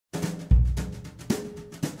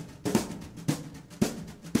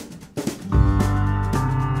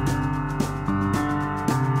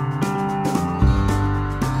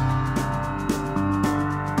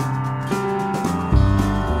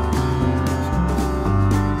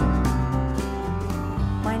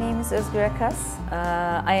is Özgür Akas.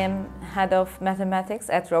 I am head of mathematics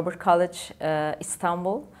at Robert College,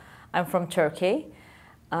 Istanbul. I'm from Turkey.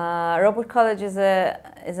 Robert College is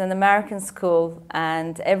an American school,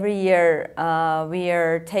 and every year we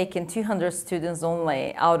are taking 200 students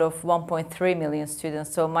only out of 1.3 million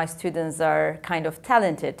students. So my students are kind of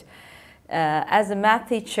talented. As a math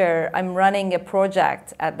teacher, I'm running a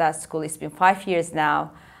project at that school. It's been 5 years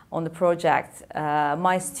now on the project.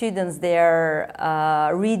 My students, they're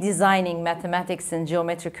redesigning mathematics and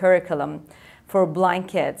geometry curriculum for blind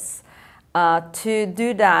kids. To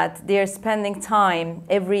do that, they're spending time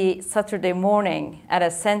every Saturday morning at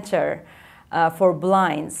a center for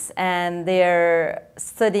blinds, and they're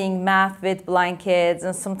studying math with blind kids,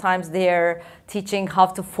 and sometimes they're teaching how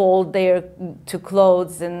to fold their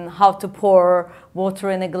clothes and how to pour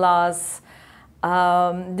water in a glass.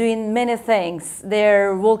 Doing many things.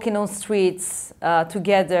 They're walking on streets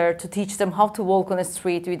together to teach them how to walk on a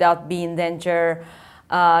street without being in danger.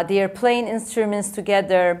 They're playing instruments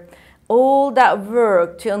together. All that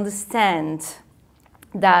work to understand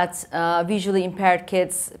that visually impaired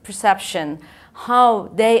kids' perception, how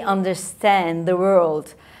they understand the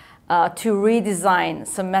world, to redesign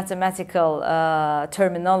some mathematical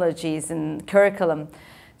terminologies and curriculum.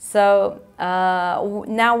 So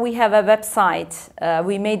now we have a website.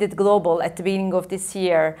 We made it global at the beginning of this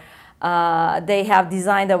year. They have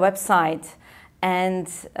designed a website, and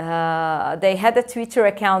they had a Twitter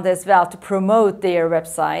account as well to promote their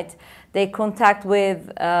website. They contact with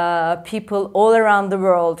people all around the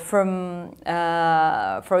world from,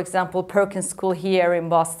 for example, Perkins School here in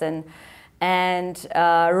Boston, and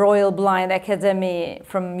Royal Blind Academy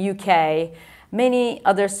from UK, many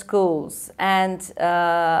other schools. And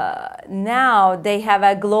now they have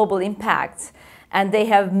a global impact, and they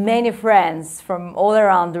have many friends from all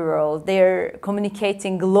around the world. They're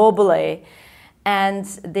communicating globally, and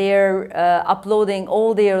they're uploading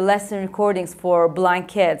all their lesson recordings for blind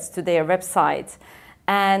kids to their website.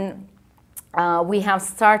 And we have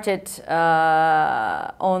started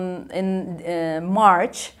in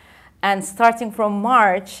March, and starting from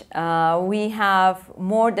March, we have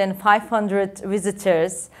more than 500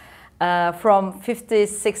 visitors from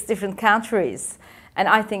 56 different countries. And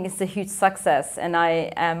I think it's a huge success, and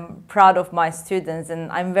I am proud of my students, and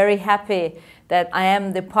I'm very happy that I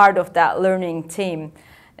am the part of that learning team,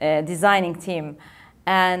 designing team.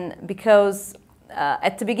 And because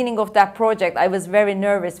at the beginning of that project, I was very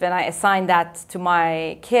nervous when I assigned that to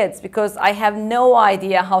my kids, because I have no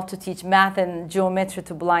idea how to teach math and geometry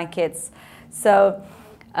to blind kids. So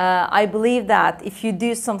I believe that if you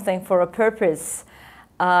do something for a purpose,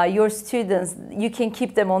 your students, you can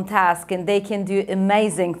keep them on task and they can do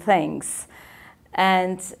amazing things.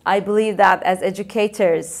 And I believe that as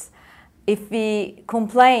educators, if we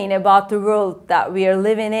complain about the world that we are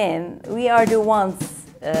living in, we are the ones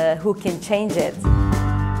who can change it.